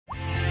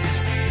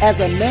As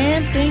a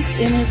man thinks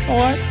in his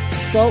heart,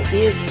 so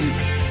is he.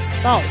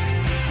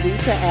 Thoughts lead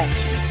to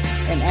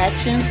actions, and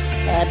actions,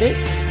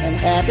 habits, and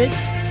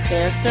habits,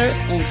 character,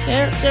 and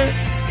character,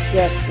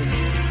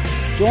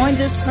 destiny. Join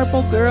this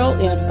purple girl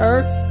in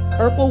her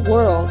purple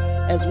world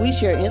as we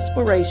share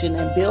inspiration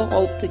and build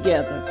hope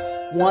together,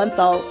 one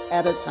thought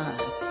at a time.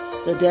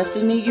 The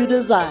destiny you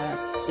desire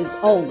is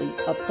only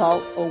a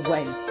thought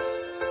away.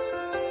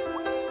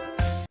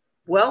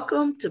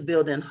 Welcome to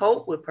Building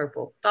Hope with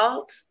Purple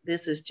Thoughts.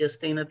 This is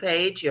Justina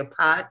Page, your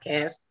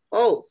podcast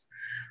host.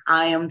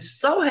 I am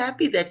so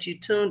happy that you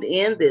tuned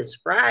in this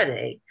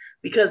Friday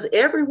because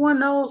everyone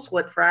knows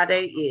what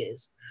Friday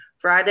is.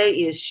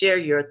 Friday is Share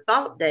Your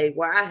Thought Day,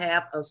 where I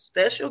have a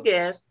special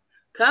guest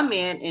come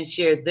in and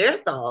share their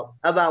thought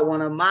about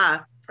one of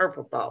my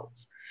purple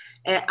thoughts.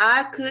 And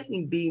I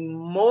couldn't be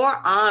more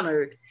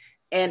honored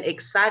and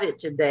excited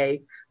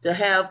today to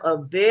have a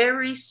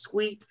very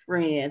sweet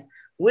friend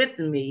with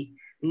me,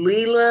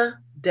 Leela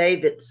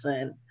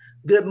Davidson.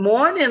 Good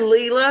morning,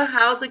 Leela.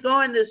 How's it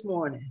going this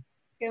morning?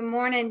 Good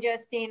morning,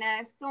 Justina.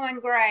 It's going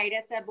great.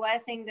 It's a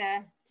blessing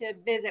to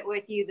visit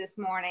with you this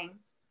morning.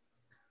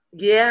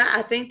 Yeah,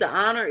 I think the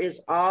honor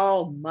is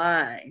all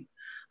mine.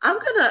 I'm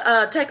going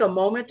to take a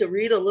moment to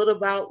read a little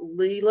about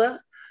Leela,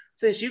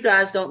 since you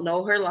guys don't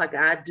know her like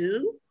I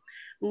do.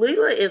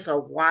 Leela is a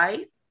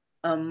wife,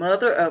 a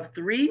mother of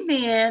 3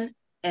 men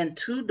and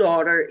 2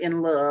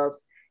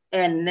 daughters-in-laws,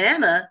 and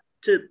Nana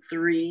to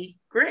 3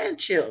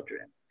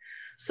 grandchildren.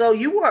 So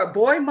you were a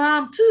boy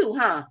mom too,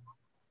 huh?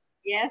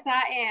 Yes,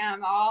 I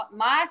am. All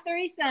my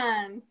 3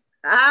 sons.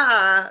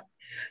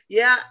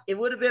 Yeah, it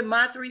would have been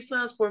my 3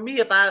 sons for me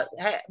if I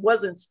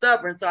wasn't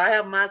stubborn. So I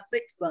have my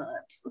 6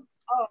 sons.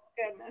 Oh,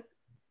 goodness.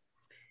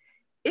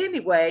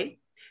 Anyway,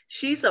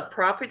 she's a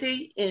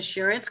property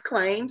insurance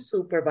claims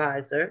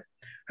supervisor.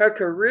 Her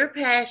career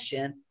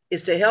passion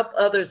is to help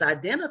others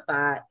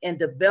identify and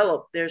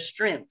develop their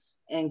strengths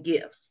and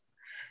gifts.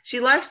 She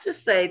likes to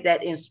say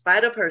that in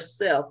spite of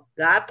herself,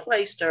 God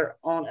placed her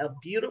on a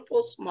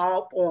beautiful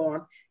small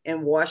farm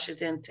in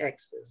Washington,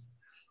 Texas.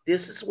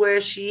 This is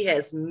where she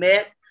has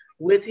met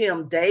with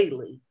him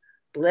daily,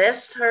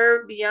 blessed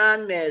her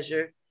beyond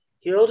measure,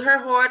 healed her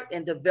heart,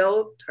 and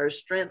developed her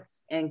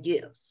strengths and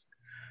gifts.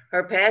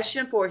 Her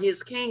passion for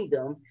his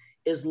kingdom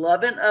is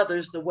loving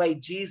others the way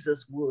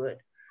Jesus would,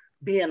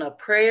 being a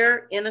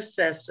prayer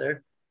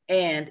intercessor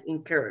and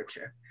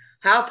encourager.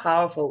 How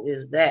powerful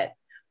is that?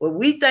 Well,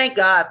 we thank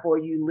God for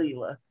you,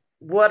 Leela.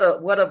 What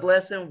a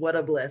blessing, what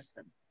a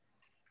blessing.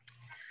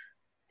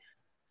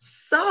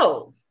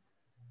 So,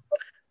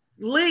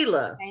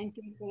 Leela. Thank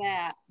you for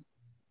that.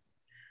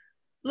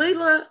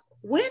 Leela,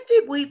 when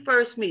did we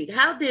first meet?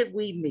 How did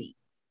we meet?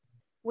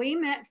 We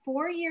met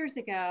 4 years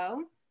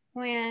ago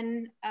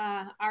when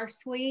our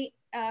sweet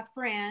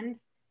friend,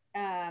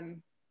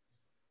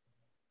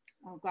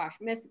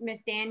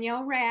 Miss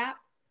Danielle Rapp,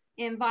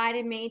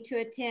 invited me to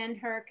attend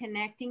her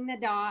Connecting the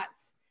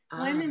Dots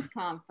women's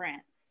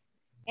conference.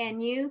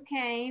 And you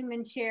came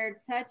and shared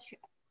such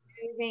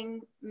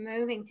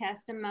moving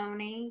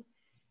testimony.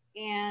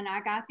 And I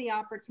got the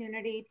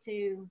opportunity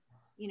to,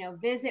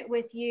 visit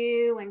with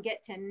you and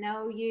get to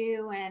know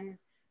you. And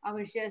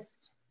I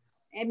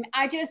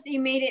just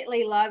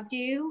immediately loved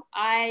you.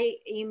 I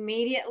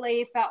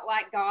immediately felt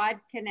like God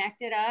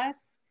connected us.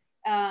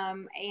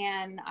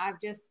 And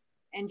I've just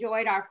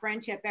enjoyed our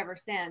friendship ever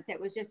since.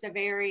 It was just a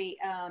very,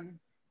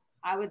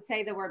 I would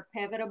say the word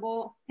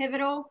pivotal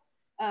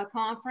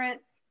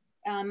conference.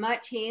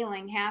 Much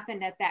healing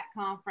happened at that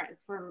conference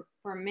for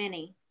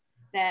many,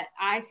 that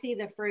I see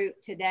the fruit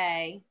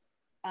today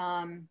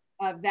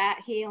of that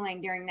healing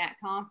during that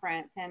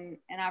conference. And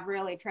I've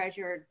really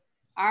treasured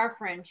our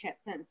friendship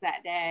since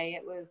that day.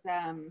 It was,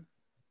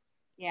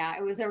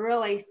 it was a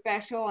really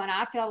special, and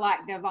I feel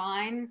like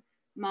divine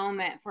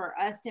moment for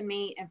us to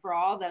meet and for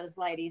all those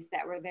ladies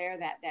that were there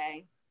that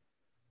day.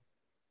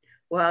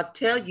 Well, I'll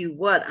tell you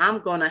what, I'm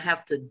going to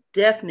have to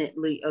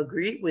definitely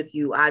agree with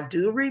you. I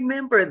do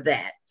remember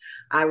that.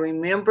 I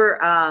remember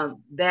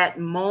that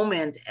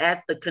moment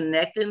at the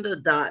Connecting the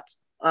Dots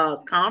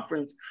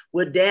conference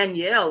with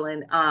Danielle.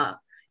 And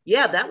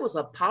that was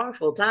a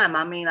powerful time.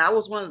 I mean, I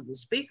was one of the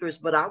speakers,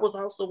 but I was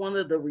also one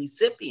of the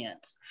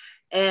recipients.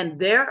 And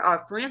there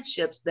are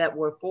friendships that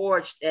were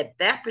forged at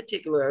that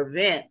particular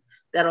event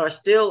that are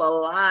still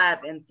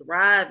alive and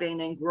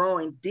thriving and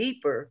growing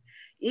deeper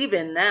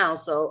even now.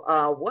 So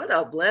what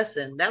a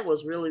blessing. That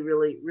was really,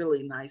 really,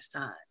 really nice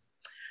time.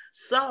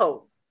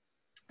 So,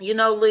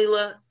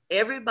 Leela,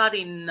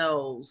 everybody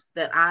knows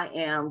that I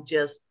am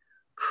just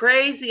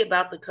crazy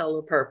about the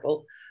color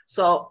purple.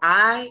 So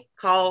I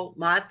call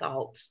my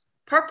thoughts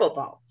purple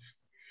thoughts.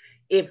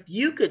 If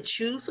you could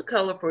choose a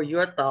color for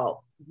your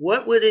thought,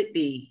 what would it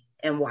be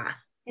and why?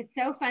 It's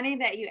so funny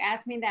that you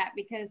asked me that,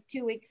 because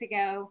 2 weeks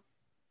ago,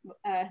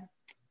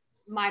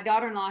 my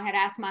daughter-in-law had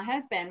asked my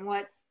husband,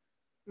 what's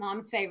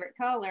Mom's favorite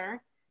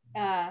color?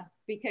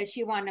 Because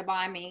she wanted to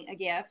buy me a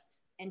gift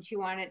and she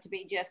wanted it to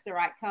be just the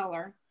right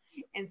color.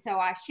 And so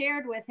I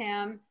shared with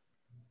him,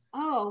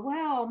 oh,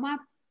 well,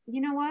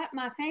 you know what?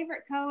 My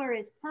favorite color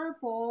is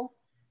purple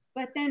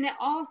but then it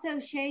also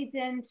shades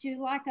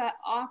into like a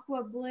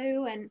aqua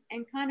blue and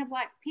kind of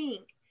like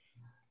pink.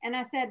 And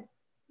I said,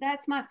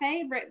 that's my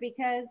favorite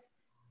because,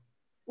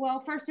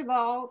 well, first of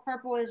all,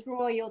 purple is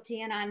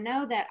royalty, and I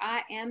know that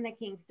I am the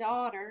king's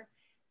daughter.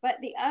 But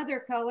the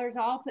other colors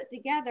all put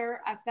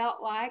together, I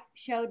felt like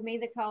showed me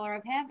the color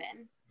of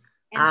heaven.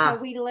 And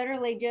so we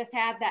literally just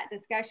had that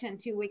discussion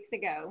 2 weeks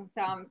ago.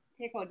 So I'm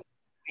tickled.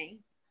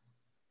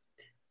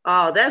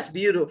 Oh, that's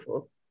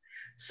beautiful.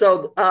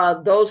 So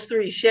those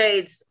three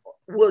shades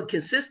will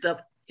consist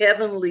of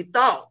heavenly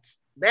thoughts.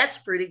 That's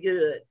pretty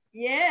good.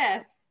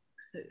 Yes.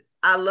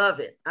 I love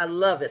it. I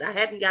love it. I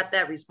hadn't got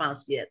that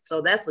response yet.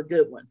 So that's a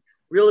good one.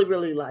 Really,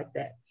 really like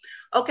that.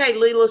 Okay,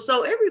 Leela.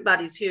 So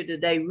everybody's here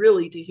today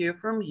really to hear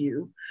from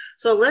you.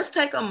 So let's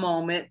take a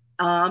moment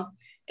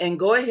and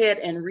go ahead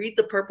and read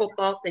the purple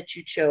thought that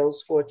you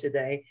chose for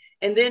today.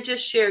 And then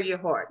just share your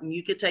heart. And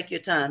you can take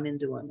your time in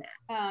doing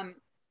that.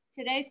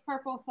 Today's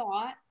purple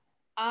thought.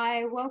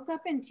 I woke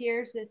up in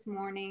tears this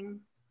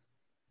morning.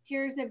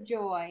 Tears of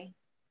joy.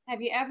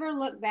 Have you ever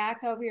looked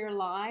back over your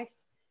life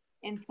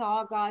and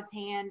saw God's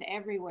hand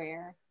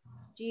everywhere?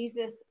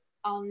 Jesus,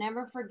 I'll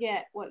never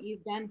forget what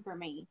you've done for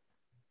me.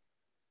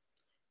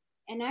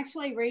 And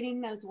actually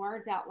reading those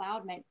words out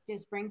loud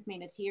just brings me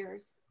to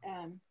tears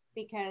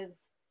because,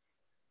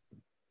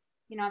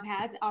 you know, I've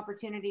had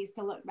opportunities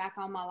to look back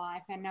on my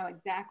life and know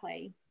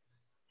exactly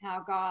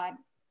how God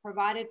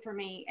provided for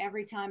me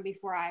every time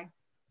before I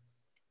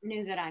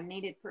knew that I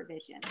needed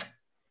provision.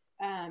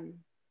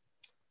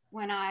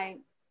 When I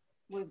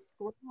was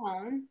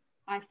grown,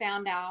 I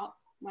found out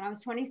when I was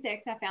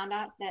 26, I found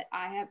out that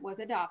I was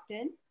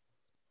adopted.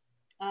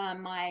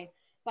 My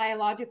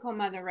biological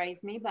mother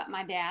raised me, but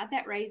my dad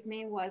that raised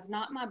me was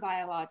not my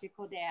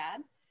biological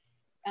dad.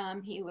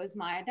 He was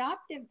my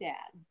adoptive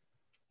dad.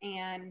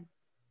 And,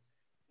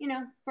 you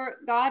know,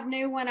 God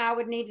knew when I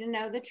would need to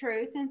know the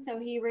truth. And so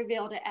he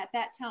revealed it at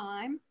that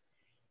time.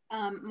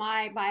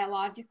 My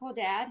biological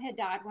dad had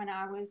died when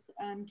I was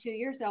 2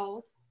 years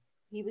old.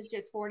 He was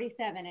just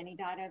 47 and he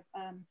died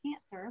of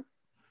cancer.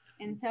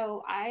 And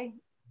so I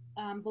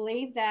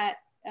believe that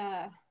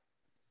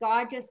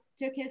God just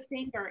took his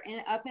finger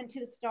up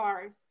into the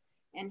stars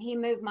and he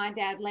moved my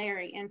dad,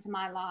 Larry, into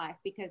my life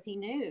because he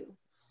knew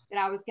that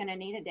I was going to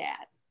need a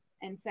dad.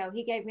 And so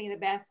he gave me the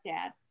best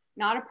dad,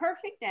 not a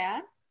perfect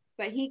dad,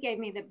 but he gave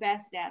me the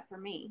best dad for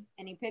me.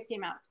 And he picked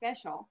him out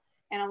special.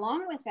 And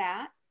along with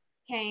that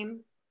came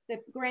the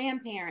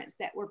grandparents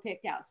that were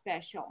picked out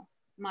special.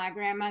 My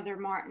grandmother,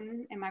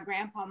 Martin, and my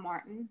grandpa,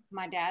 Martin,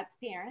 my dad's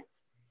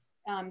parents.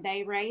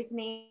 They raised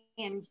me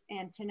and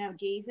to know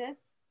Jesus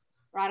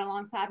right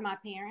alongside my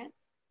parents.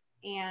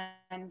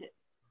 And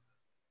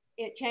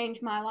it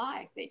changed my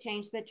life. It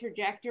changed the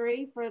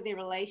trajectory for the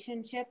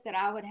relationship that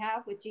I would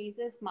have with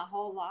Jesus my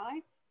whole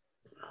life.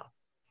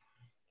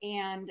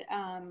 And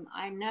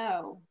I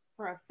know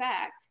for a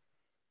fact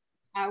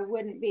I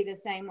wouldn't be the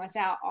same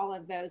without all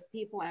of those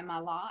people in my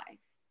life.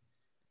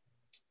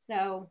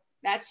 So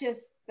that's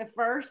just the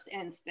first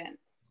instance.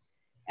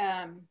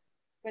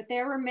 But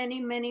there were many,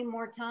 many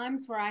more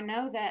times where I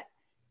know that,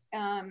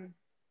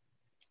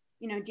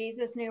 you know,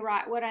 Jesus knew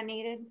right what I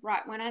needed,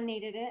 right when I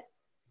needed it.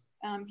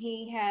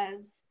 He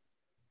has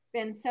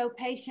been so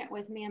patient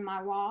with me in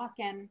my walk.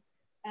 And,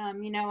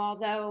 you know,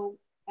 although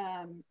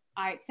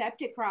I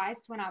accepted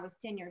Christ when I was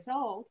 10 years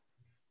old,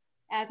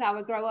 as I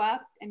would grow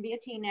up and be a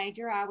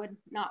teenager, I would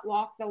not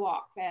walk the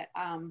walk that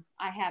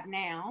I have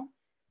now.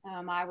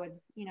 I would,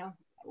 you know,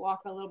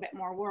 walk a little bit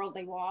more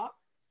worldly walk.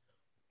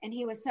 And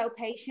he was so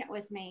patient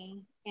with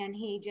me and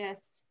he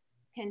just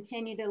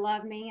continued to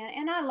love me.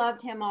 And I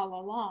loved him all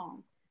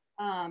along.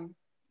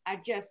 I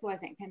just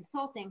wasn't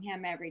consulting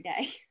him every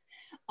day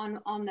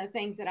on the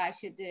things that I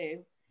should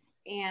do.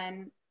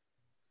 And,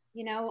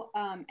 you know,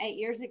 8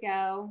 years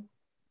ago,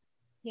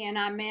 he and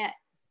I met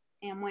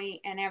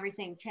and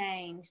everything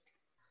changed.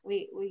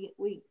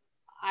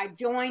 I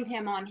joined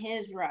him on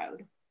his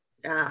road.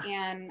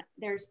 And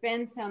there's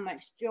been so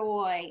much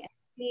joy and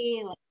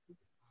healing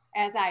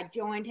as I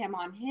joined him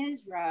on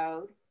his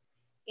road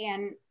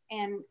and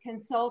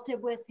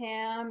consulted with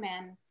him.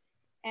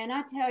 And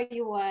I tell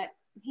you what,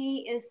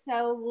 he is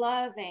so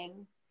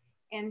loving.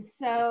 And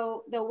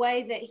so the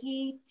way that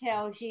he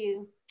tells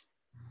you,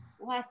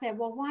 well, I said,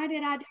 well, why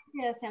did I do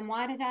this? And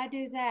why did I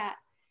do that?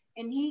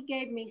 And he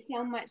gave me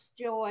so much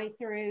joy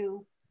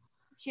through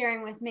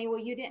sharing with me, well,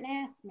 you didn't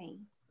ask me.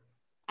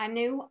 I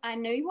knew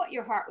what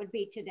your heart would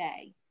be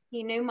today.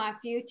 He knew my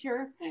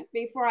future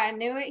before I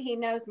knew it. He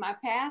knows my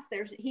past.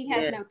 He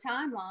has no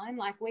timeline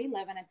like we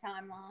live in a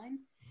timeline.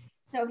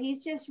 So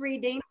he's just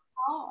redeemed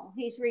all.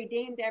 He's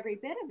redeemed every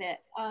bit of it.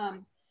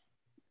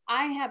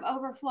 I have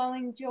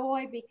overflowing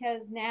joy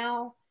because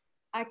now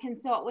I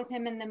consult with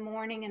him in the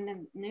morning and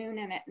the noon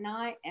and at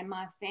night, and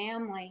my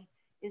family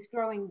is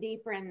growing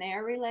deeper in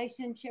their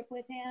relationship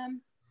with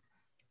him.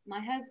 My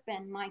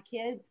husband, my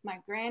kids, my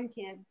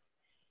grandkids,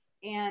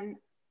 and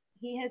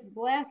he has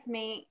blessed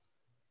me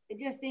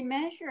just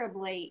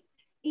immeasurably,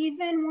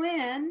 even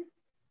when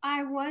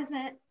I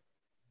wasn't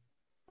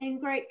in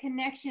great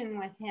connection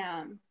with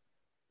him.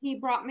 he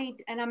brought me,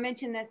 and I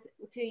mentioned this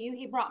to you,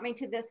 he brought me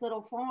to this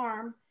little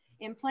farm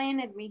and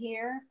planted me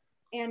here.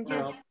 And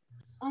just, wow.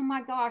 Oh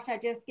my gosh, I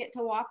just get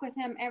to walk with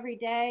him every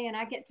day, and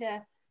I get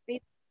to be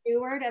the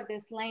steward of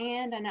this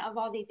land and of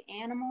all these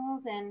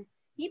animals. And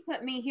he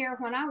put me here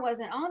when I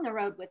wasn't on the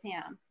road with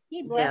him.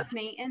 He blessed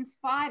me in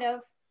spite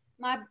of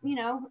my,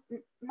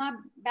 my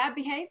bad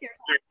behavior,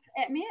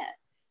 I admit.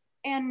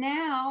 And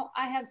now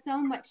I have so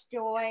much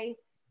joy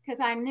because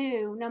I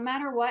knew no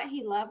matter what,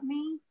 he loved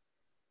me.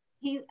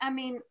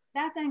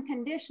 That's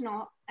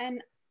unconditional.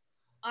 And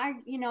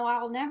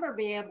I'll never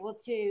be able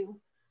to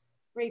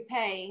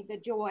repay the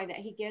joy that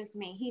he gives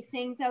me. He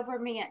sings over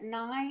me at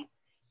night.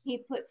 He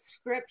puts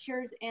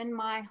scriptures in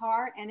my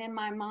heart and in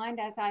my mind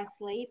as I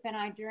sleep and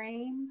I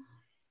dream.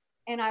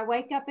 And I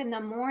wake up in the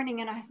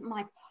morning and I'm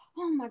like,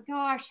 oh my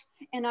gosh.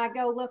 And I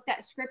go look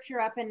that scripture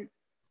up, and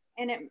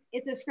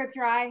it's a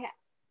scripture I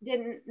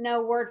didn't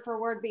know word for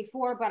word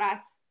before, but I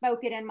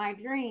spoke it in my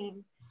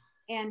dream.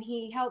 And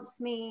he helps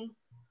me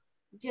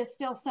just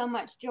feel so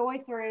much joy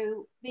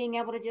through being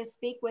able to just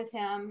speak with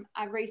him.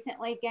 I've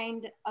recently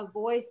gained a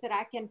voice that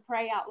I can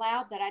pray out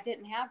loud that I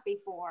didn't have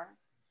before.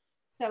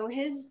 So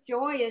his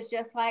joy is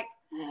just like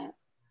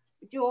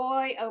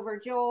joy over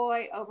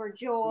joy over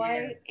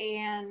joy.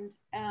 Yes.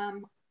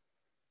 And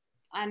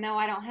I know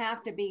I don't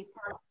have to be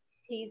perfect.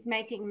 He's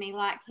making me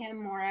like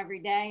him more every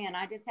day, and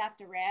I just have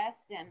to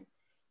rest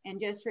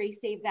and just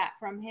receive that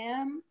from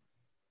him.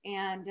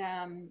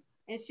 And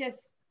it's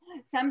just,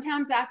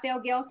 sometimes I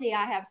feel guilty.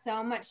 I have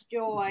so much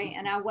joy,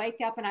 and I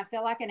wake up and I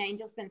feel like an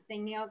angel's been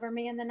singing over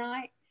me in the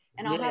night.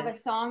 And I'll have a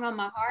song on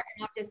my heart,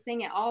 and I'll just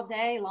sing it all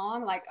day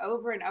long, like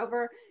over and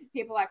over.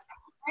 People are like,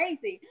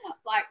 crazy.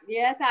 Like,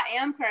 yes, I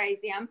am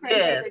crazy. I'm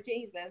crazy for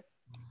Jesus.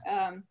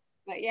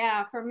 But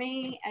yeah, for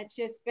me, it's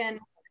just been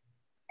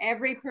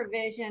every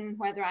provision,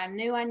 whether I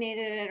knew I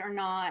needed it or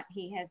not,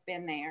 he has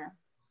been there.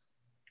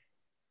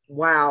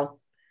 Wow.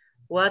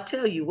 Well, I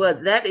tell you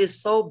what, that is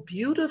so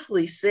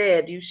beautifully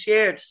said. You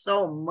shared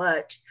so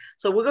much.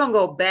 So we're going to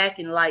go back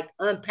and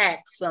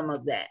unpack some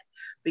of that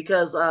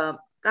because,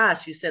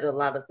 gosh, you said a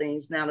lot of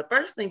things. Now, the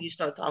first thing you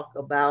start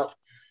talking about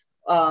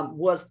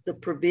was the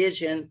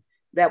provision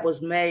that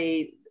was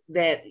made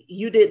that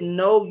you didn't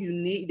know you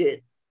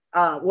needed.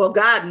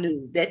 God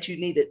knew that you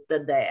needed the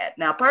dad.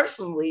 Now,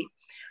 personally,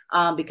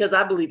 because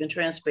I believe in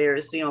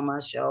transparency on my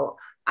show,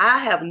 I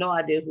have no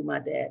idea who my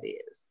dad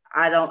is.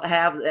 I don't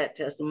have that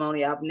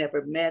testimony. I've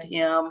never met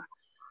him.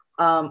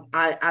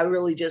 I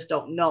really just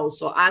don't know.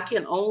 So I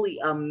can only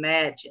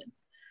imagine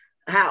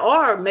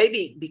or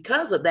maybe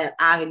because of that,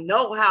 I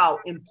know how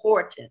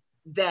important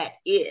that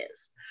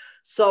is.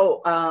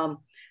 So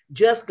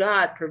just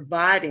God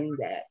providing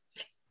that.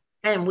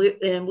 And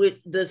with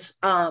this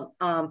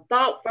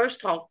thought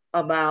first talk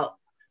about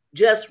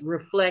just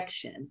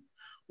reflection.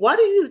 Why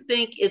do you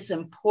think it's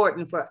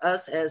important for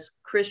us as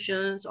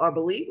Christians or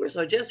believers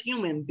or just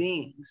human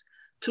beings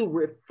to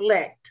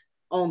reflect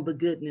on the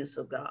goodness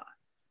of God?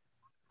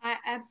 I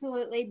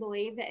absolutely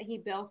believe that he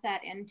built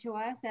that into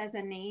us as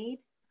a need,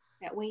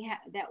 that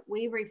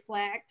we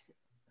reflect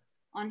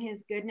on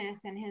his goodness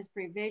and his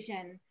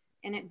provision,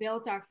 and it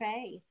built our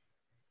faith.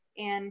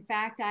 In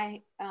fact,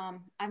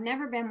 I've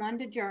never been one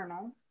to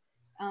journal,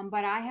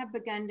 but I have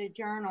begun to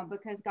journal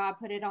because God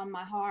put it on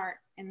my heart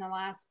in the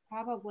last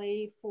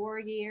probably 4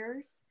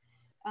 years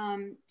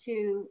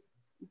to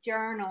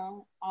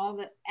journal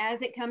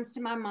as it comes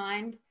to my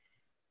mind.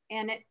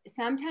 And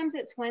sometimes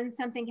it's when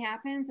something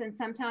happens, and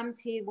sometimes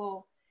he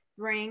will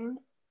bring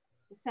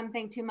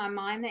something to my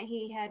mind that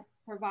he had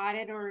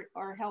provided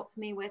or helped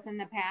me with in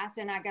the past,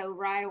 and I go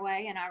right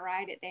away and I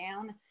write it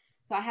down.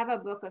 So I have a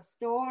book of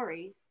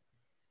stories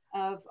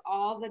of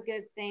all the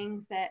good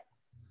things that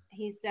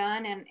he's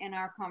done in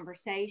our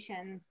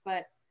conversations.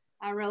 But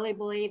I really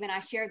believe, and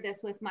I shared this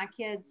with my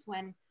kids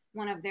when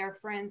one of their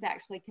friends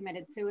actually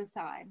committed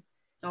suicide.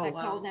 I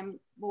told them,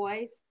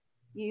 boys,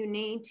 you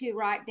need to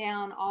write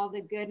down all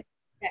the good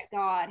that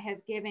God has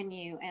given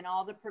you and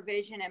all the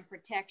provision and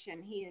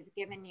protection he has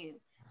given you,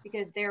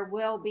 because there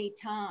will be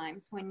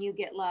times when you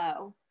get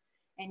low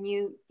and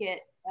you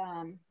get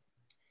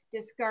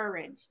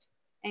discouraged,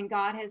 and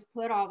God has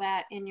put all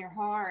that in your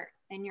heart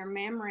and your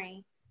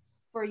memory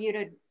for you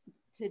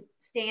to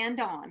stand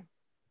on,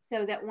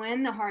 so that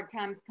when the hard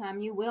times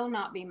come, you will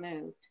not be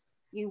moved.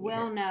 You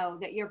will know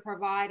that your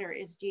provider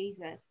is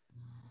Jesus.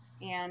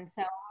 And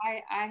so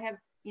I have,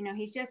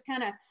 he's just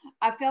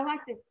I feel like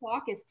this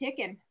clock is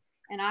ticking,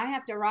 and I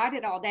have to write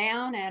it all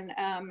down, and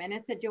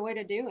it's a joy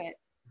to do it.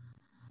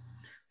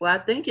 Well, I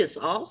think it's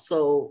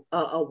also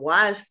a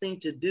wise thing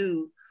to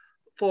do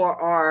for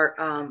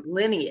our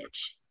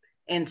lineage,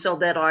 and so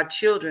that our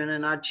children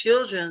and our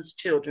children's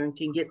children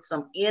can get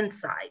some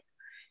insight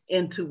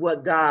into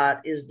what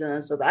God is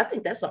done. So I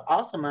think that's an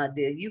awesome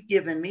idea. You've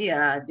given me an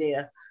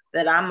idea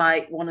that I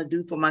might want to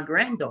do for my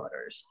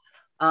granddaughters.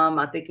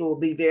 I think it will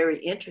be very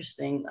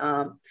interesting,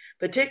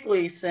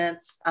 particularly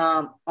since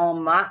on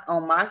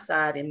my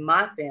side in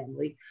my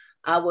family,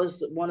 I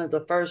was one of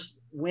the first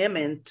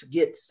women to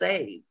get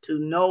saved, to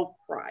know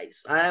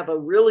Christ. I have a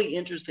really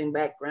interesting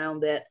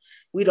background that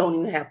we don't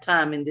even have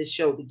time in this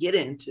show to get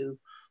into.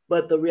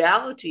 But the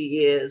reality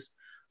is,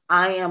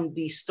 I am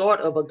the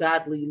start of a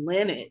godly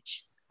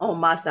lineage on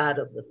my side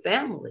of the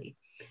family.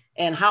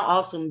 And how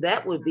awesome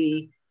that would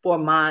be for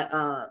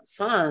my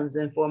sons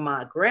and for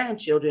my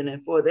grandchildren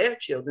and for their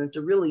children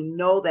to really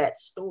know that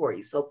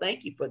story. So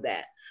thank you for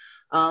that.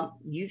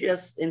 You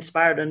just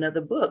inspired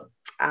another book.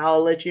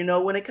 I'll let you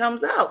know when it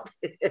comes out.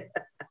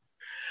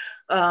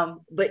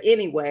 But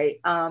anyway,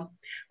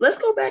 let's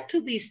go back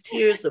to these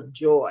tears of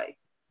joy.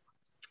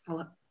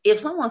 If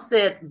someone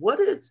said,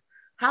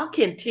 how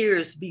can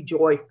tears be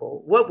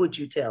joyful? What would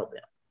you tell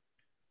them?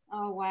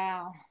 Oh,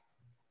 wow.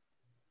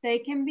 They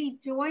can be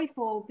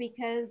joyful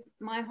because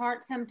my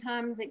heart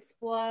sometimes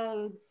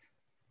explodes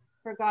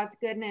for God's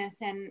goodness.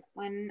 And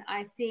when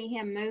I see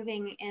him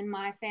moving in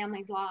my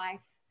family's life,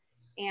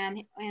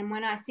 and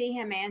when I see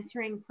him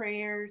answering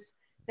prayers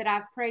that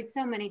I've prayed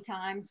so many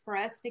times for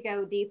us to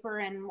go deeper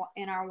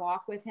in our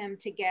walk with him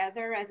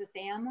together as a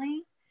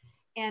family,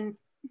 and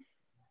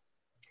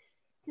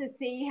to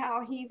see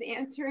how he's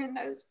answering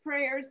those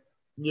prayers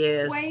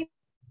way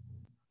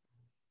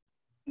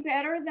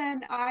better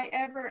than I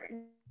ever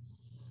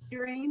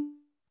dreamed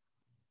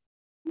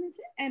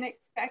and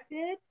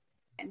expected,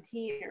 and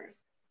tears.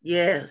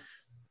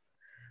 Yes.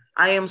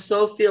 I am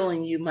so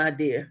feeling you, my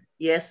dear.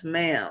 Yes,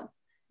 ma'am.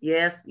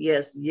 Yes,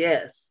 yes,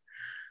 yes.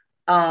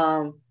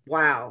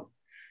 Wow.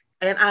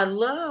 And I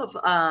love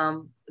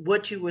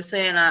what you were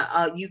saying.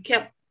 You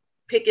kept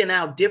picking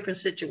out different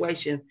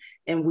situations,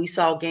 and we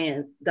saw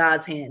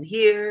God's hand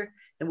here,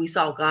 and we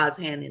saw God's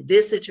hand in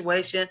this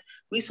situation.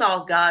 We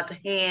saw God's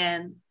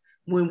hand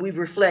when we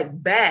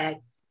reflect back,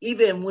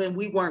 even when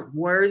we weren't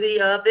worthy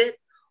of it,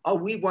 or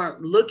we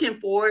weren't looking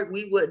for it.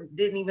 We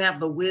didn't even have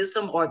the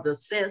wisdom or the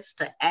sense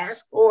to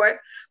ask for it,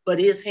 but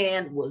his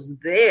hand was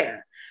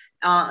there.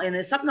 And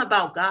it's something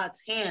about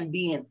God's hand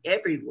being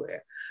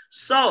everywhere.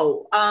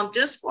 So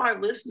just for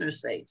our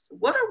listeners' sakes,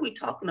 what are we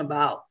talking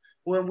about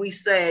when we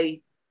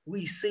say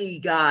we see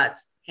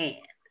God's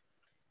hand?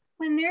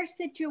 When there's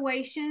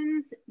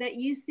situations that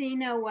you see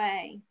no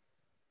way.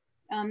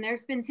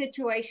 There's been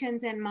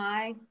situations in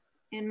my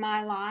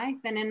life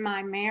and in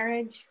my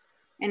marriage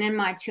and in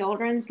my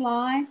children's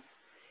life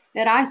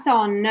that I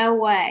saw no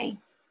way.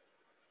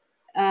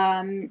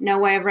 No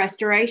way of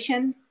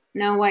restoration,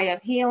 no way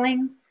of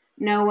healing,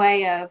 no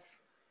way of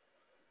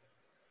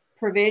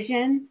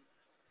provision.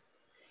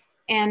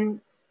 And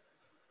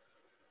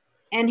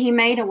he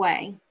made a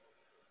way,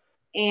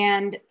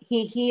 and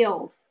he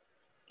healed,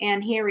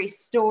 and he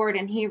restored,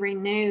 and he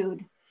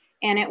renewed.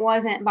 And it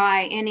wasn't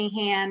by any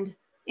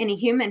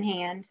human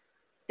hand.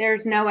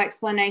 There's no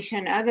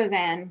explanation other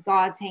than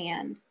God's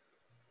hand.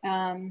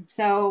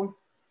 So,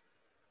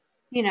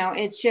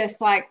 it's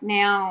just like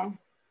now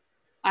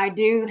I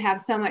do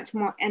have so much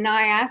more, and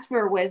I ask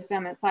for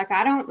wisdom. It's like,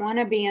 I don't want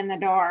to be in the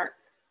dark.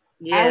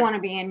 Yes. I want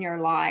to be in your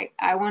light.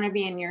 I want to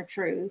be in your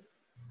truth.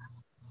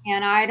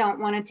 And I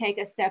don't want to take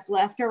a step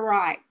left or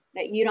right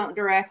that you don't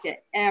direct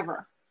it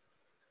ever.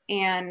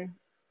 And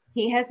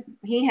he has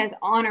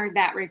honored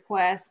that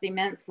request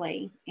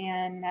immensely.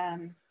 And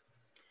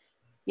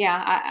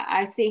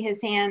I see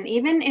his hand,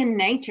 even in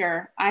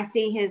nature. I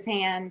see his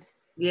hand.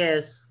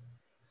 Yes.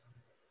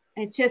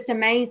 It's just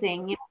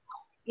amazing.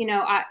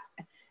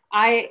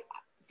 I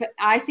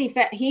see,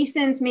 he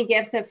sends me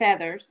gifts of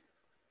feathers,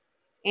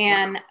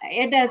 and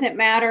it doesn't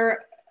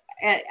matter.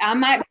 I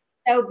might be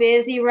so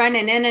busy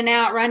running in and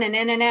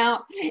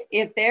out.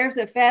 If there's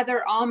a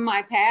feather on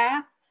my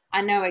path,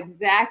 I know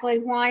exactly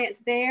why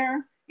it's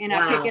there, and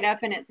I pick it up,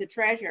 and it's a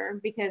treasure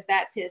because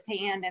that's his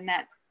hand, and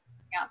that's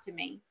out to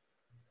me.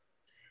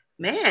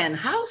 Man,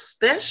 how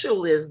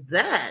special is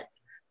that?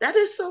 That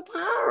is so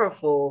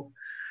powerful.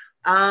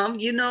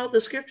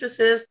 The scripture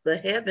says the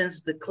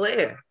heavens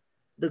declare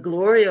the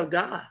glory of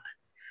God.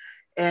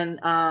 And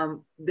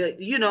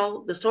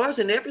the stars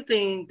and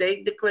everything,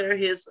 they declare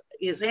his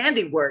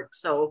handiwork.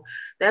 So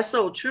that's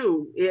so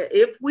true.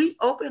 If we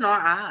open our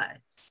eyes,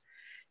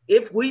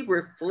 if we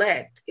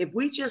reflect, if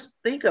we just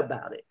think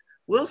about it,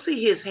 we'll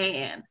see his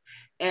hand.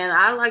 And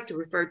I like to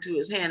refer to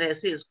his hand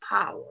as his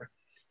power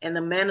and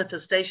the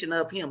manifestation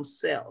of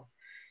himself.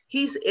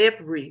 He's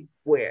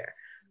everywhere.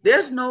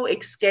 There's no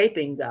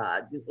escaping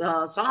God.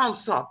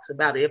 Psalms talks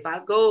about it.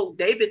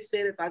 David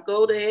said, if I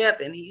go to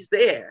heaven, he's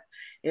there.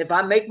 If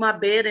I make my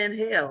bed in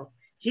hell,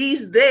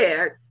 he's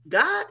there.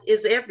 God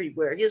is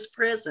everywhere. His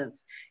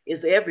presence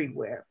is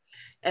everywhere.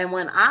 And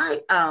when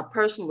I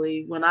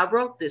when I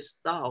wrote this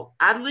thought,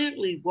 I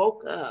literally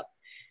woke up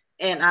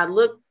and I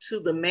looked to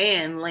the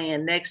man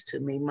laying next to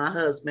me, my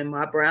husband,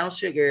 my brown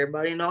sugar.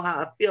 Everybody know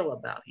how I feel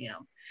about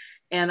him.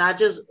 And I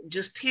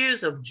just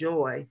tears of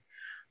joy.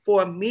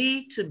 For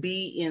me to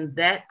be in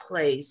that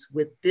place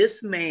with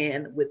this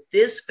man, with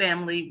this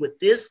family, with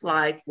this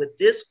life, with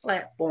this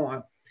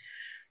platform,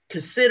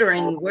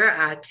 considering where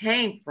I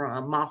came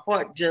from, my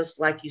heart just,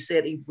 like you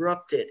said,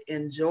 erupted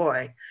in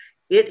joy.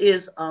 It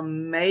is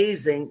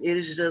amazing. It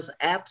is just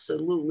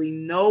absolutely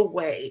no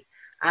way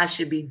I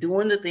should be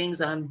doing the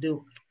things I'm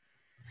doing,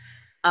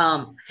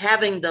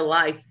 having the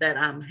life that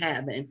I'm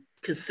having,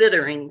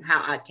 considering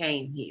how I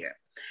came here.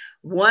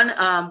 One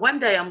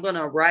day I'm going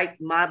to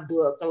write my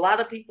book. A lot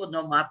of people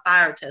know my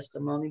fire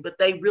testimony, but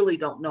they really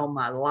don't know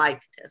my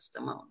life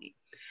testimony.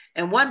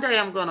 And one day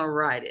I'm going to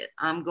write it.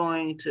 I'm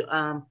going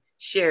to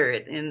share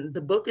it. And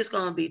the book is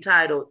going to be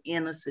titled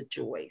In a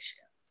Situation,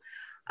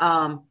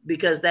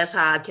 because that's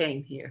how I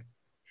came here.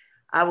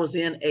 I was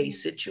in a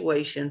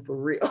situation for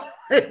real,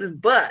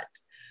 but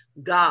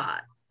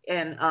God,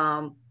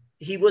 and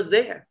he was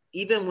there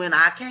even when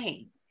I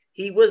came.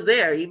 He was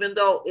there, even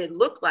though it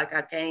looked like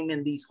I came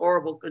in these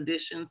horrible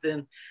conditions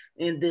and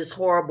in this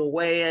horrible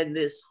way and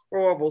this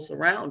horrible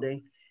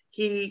surrounding.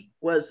 He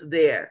was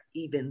there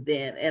even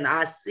then. And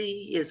I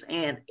see his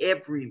hand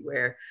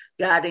everywhere,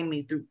 guiding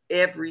me through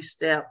every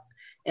step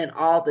and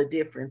all the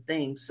different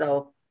things.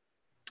 So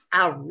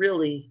I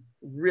really,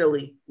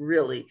 really,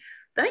 really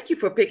thank you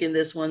for picking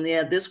this one.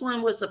 Yeah, this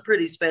one was a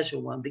pretty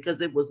special one because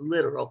it was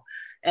literal.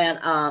 And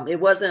it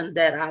wasn't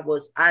that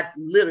I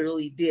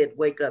literally did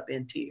wake up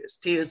in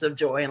tears of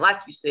joy. And like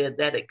you said,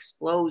 that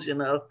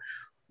explosion of,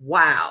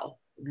 wow,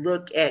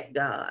 look at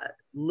God.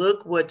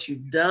 Look what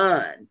you've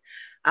done.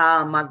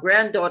 My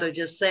granddaughter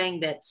just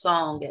sang that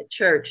song at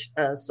church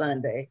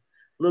Sunday.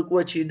 Look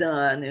what you've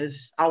done. It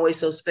was always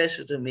so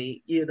special to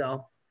me, you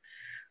know.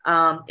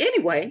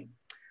 Anyway,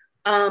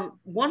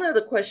 one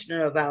other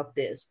question about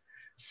this.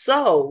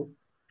 So,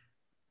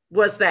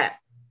 what's that?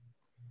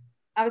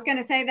 I was going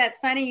to say, that's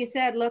funny you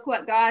said, look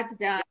what God's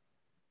done.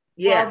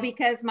 Yeah. Well,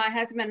 because my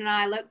husband and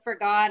I look for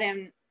God,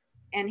 and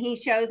he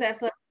shows us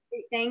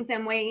things,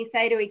 and we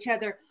say to each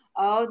other,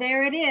 oh,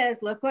 there it is.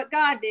 Look what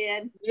God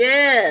did.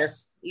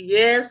 Yes,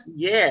 yes,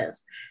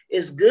 yes.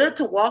 It's good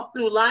to walk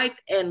through life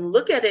and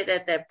look at it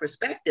at that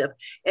perspective.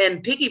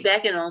 And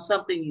piggybacking on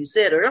something you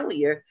said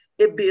earlier,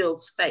 it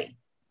builds faith.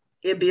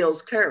 It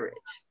builds courage.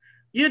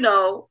 You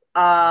know,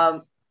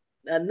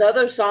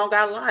 another song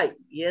I like,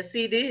 Yes,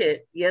 He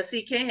Did, Yes,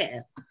 He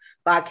Can,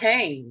 by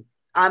Kane.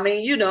 I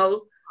mean, you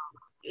know,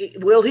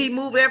 will he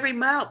move every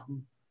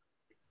mountain?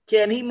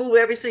 Can he move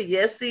every sea?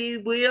 Yes, he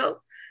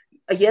will.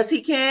 Yes,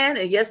 he can.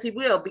 And yes, he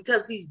will,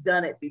 because he's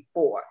done it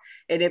before.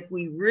 And if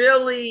we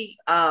really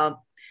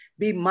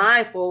be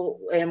mindful,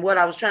 and what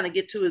I was trying to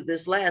get to is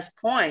this last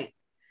point,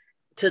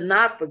 to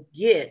not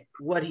forget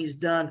what he's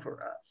done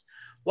for us.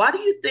 Why do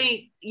you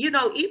think, you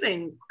know,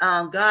 even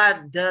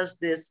God does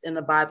this in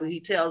the Bible?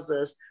 He tells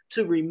us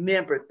to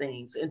remember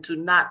things and to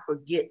not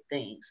forget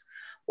things.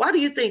 Why do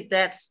you think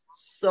that's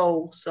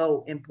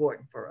so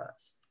important for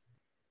us?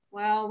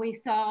 Well, we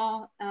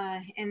saw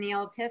in the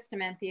Old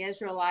Testament, the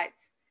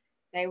Israelites,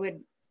 they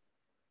would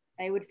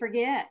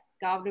forget.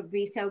 God would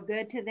be so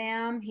good to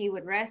them. He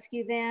would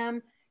rescue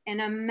them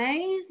in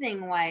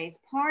amazing ways,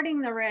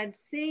 parting the Red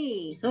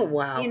Sea. Oh,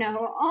 wow. You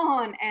know,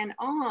 on and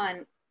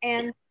on.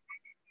 And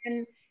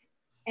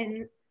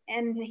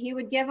he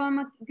would give them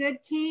a good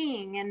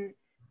king. And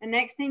the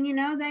next thing you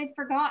know, they've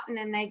forgotten,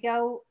 and they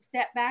go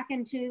step back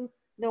into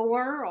the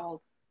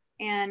world.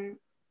 And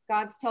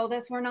God's told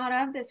us we're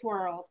not of this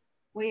world.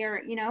 We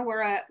are, you know,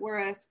 we're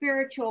a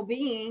spiritual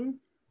being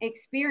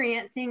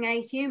experiencing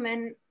a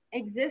human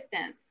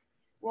existence.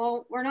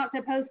 Well, we're not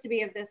supposed to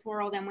be of this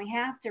world, and we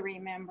have to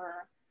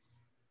remember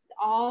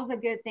all the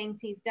good things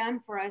he's done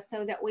for us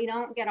so that we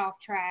don't get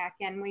off track,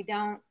 and we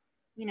don't,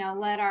 you know,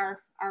 let our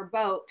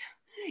boat,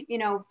 you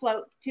know,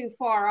 float too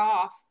far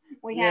off.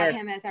 We have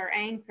him as our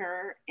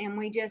anchor, and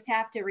we just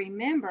have to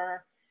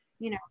remember,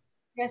 you know,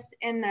 just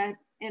in a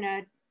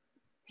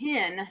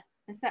pin,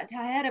 a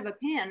head of a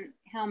pin,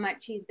 how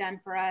much he's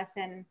done for us,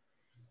 and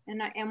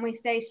we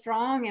stay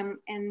strong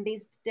in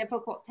these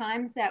difficult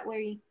times that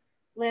we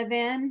live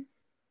in.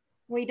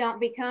 We don't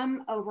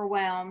become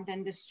overwhelmed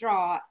and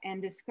distraught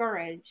and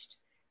discouraged,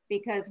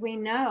 because we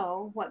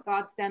know what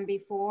God's done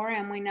before,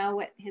 and we know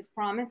what his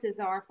promises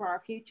are for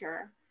our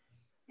future.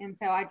 And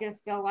so I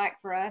just feel like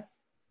for us,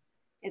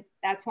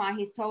 that's why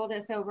he's told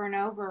us over and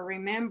over,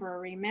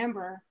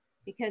 remember,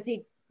 because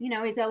he, you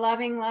know, he's a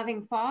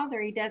loving father.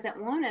 He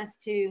doesn't want us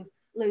to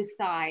lose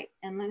sight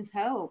and lose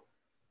hope.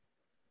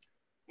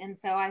 And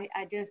so I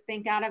just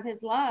think out of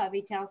his love,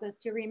 he tells us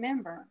to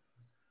remember.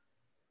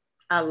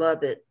 I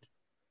love it.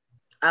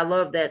 I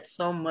love that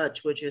so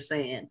much, what you're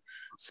saying.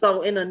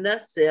 So in a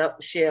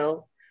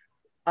nutshell,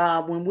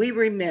 when we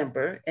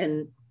remember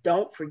and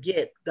don't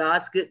forget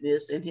God's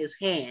goodness in his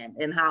hand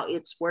and how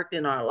it's worked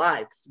in our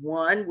lives,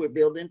 one, we're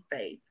building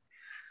faith.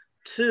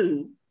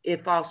 Two,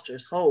 it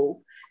fosters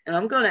hope. And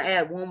I'm going to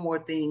add one more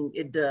thing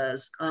it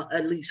does,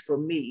 at least for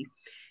me.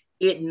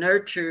 It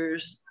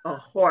nurtures a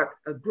heart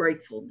of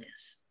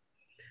gratefulness.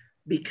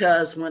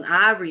 Because when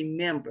I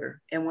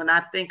remember and when I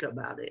think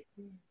about it,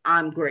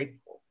 I'm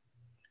grateful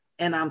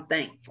and I'm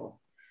thankful.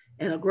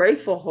 And a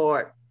grateful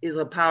heart is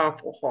a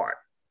powerful heart.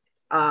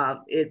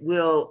 It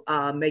will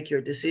make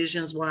your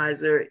decisions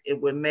wiser.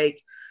 It will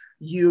make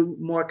you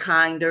more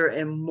kinder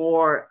and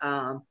more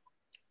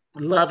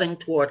loving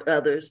toward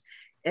others.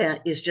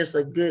 And it's just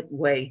a good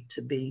way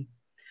to be.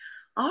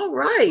 All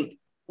right.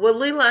 Well,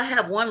 Leela, I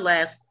have one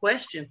last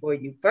question for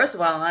you. First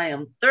of all, I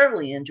am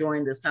thoroughly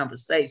enjoying this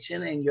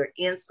conversation, and your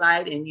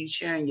insight and you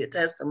sharing your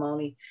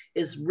testimony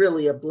is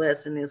really a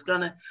blessing. It's going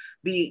to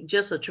be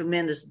just a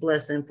tremendous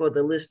blessing for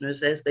the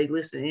listeners as they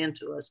listen in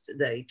to us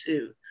today,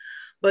 too.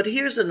 But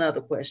here's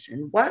another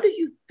question. Why do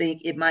you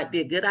think it might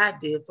be a good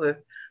idea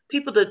for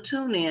people to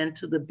tune in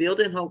to the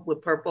Building Hope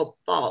with Purple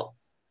Thought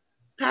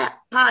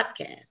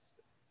podcast?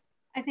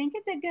 I think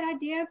it's a good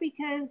idea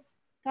because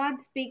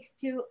God speaks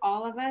to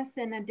all of us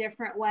in a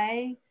different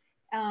way.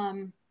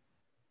 And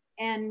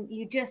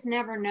you just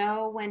never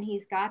know when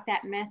he's got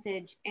that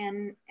message.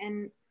 And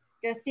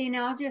Justine,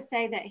 I'll just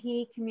say that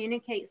he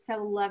communicates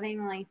so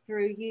lovingly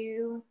through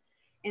you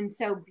and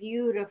so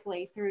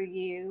beautifully through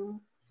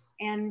you.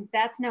 And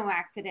that's no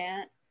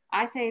accident.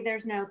 I say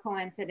there's no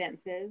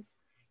coincidences.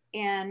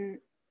 And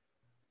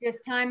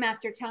just time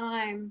after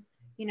time,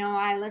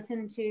 I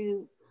listen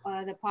to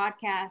the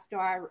podcast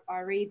or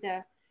I read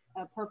the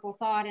Purple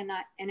Thought, and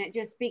it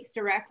just speaks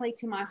directly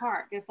to my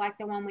heart, just like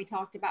the one we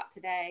talked about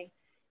today.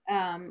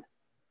 I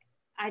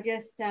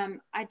just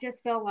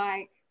feel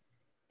like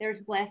there's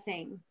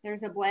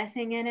a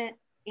blessing in it,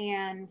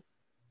 and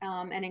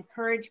an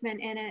encouragement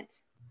in it,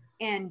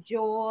 and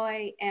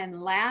joy and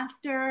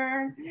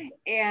laughter,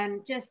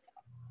 and just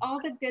all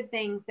the good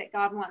things that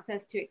God wants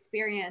us to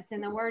experience.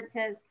 And the word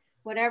says,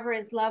 whatever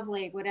is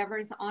lovely, whatever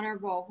is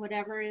honorable,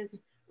 whatever is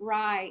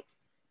right.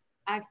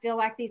 I feel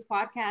like these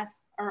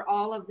podcasts are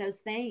all of those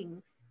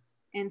things.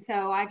 And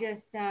so I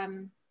just,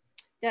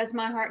 does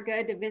my heart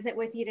good to visit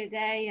with you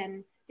today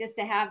and just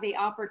to have the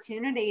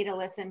opportunity to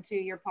listen to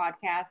your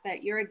podcast.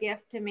 You're a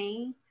gift to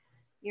me.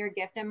 You're a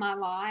gift in my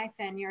life,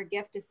 and you're a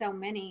gift to so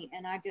many.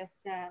 And I just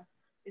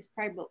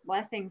pray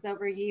blessings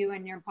over you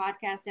and your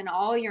podcast and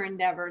all your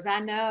endeavors. I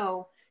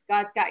know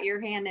God's got your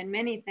hand in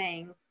many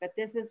things, but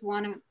this is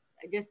one of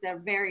just a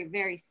very,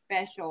 very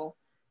special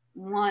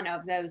one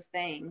of those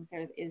things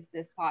is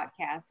this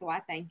podcast. So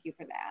I thank you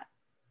for that.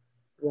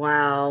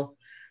 Wow.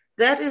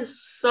 That is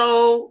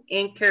so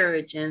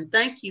encouraging.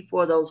 Thank you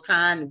for those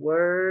kind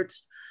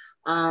words.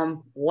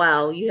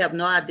 Wow. You have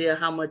no idea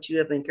how much you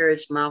have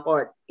encouraged my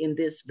heart in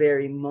this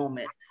very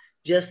moment.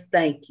 Just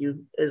thank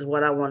you is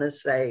what I want to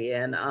say.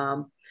 And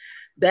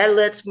that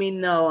lets me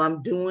know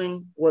I'm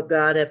doing what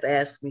God have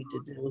asked me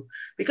to do.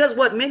 Because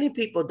what many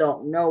people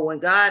don't know, when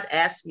God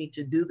asked me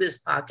to do this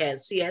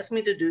podcast, he asked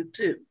me to do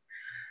two.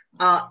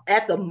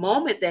 At the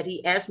moment that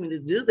he asked me to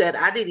do that,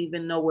 I didn't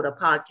even know what a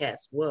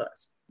podcast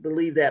was,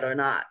 believe that or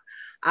not.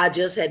 I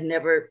just had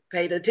never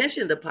paid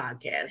attention to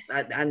podcasts.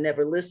 I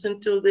never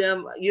listened to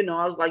them.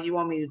 I was like, you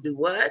want me to do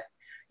what?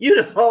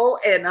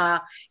 And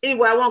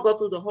anyway, I won't go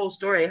through the whole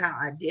story how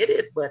I did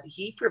it, but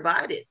he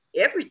provided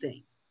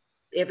everything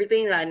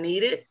I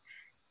needed.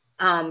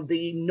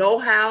 The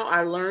know-how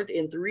I learned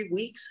in 3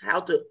 weeks, how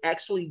to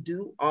actually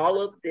do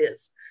all of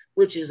this,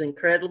 which is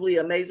incredibly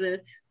amazing.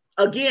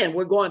 Again,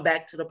 we're going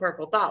back to the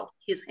Purple Thought.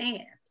 His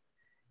hand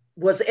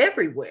was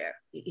everywhere.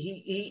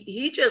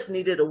 He just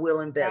needed a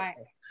willing vessel.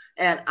 Right.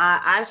 And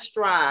I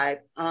strive,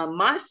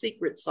 my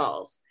secret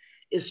sauce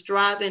is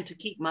striving to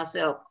keep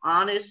myself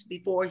honest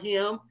before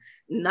him.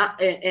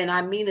 And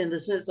I mean in the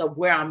sense of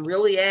where I'm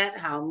really at,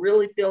 how I'm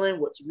really feeling,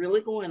 what's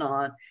really going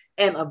on,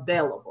 and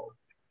available.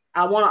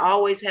 I want to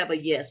always have a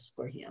yes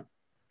for him.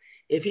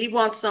 If he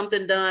wants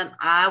something done,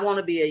 I want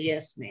to be a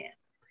yes man.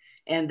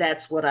 And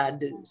that's what I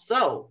do.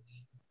 So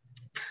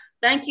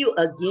thank you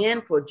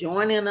again for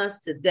joining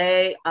us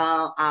today.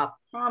 I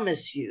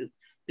promise you,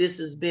 this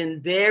has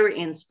been very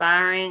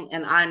inspiring,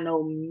 and I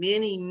know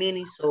many,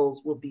 many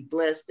souls will be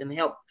blessed and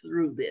helped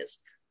through this.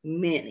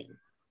 Many.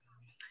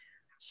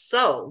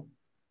 So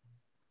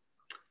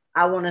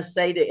I want to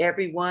say to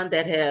everyone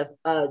that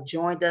have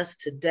joined us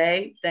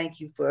today,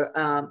 thank you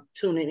for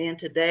tuning in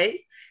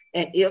today.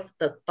 And if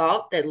the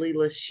thought that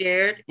Leela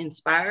shared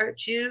inspired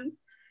you,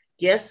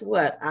 guess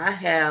what? I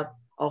have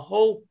a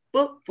whole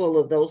book full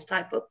of those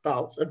type of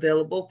thoughts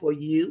available for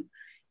you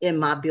in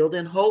my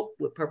Building Hope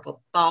with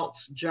Purple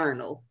Thoughts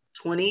Journal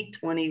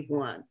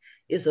 2021.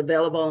 It's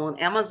available on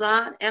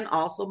Amazon and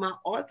also my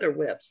author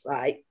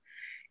website.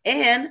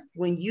 And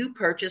when you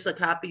purchase a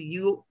copy,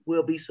 you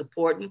will be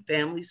supporting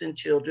families and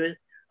children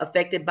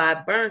affected by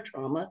burn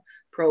trauma.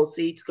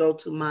 Proceeds go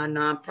to my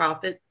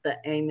nonprofit, the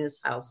Amos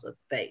House of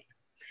Faith.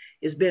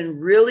 It's been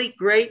really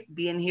great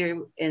being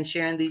here and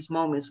sharing these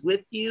moments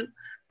with you.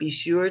 Be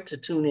sure to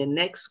tune in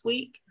next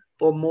week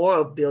for more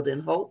of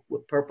Building Hope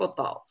with Purple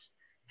Thoughts.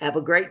 Have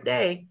a great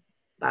day.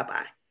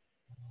 Bye-bye.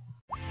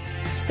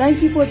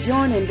 Thank you for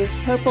joining this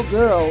purple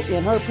girl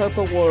in her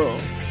purple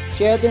world.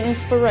 Share the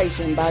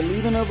inspiration by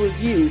leaving a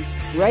review,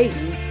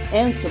 rating,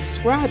 and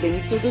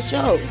subscribing to the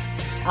show.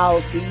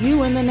 I'll see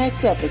you in the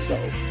next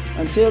episode.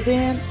 Until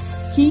then,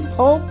 keep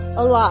hope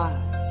alive.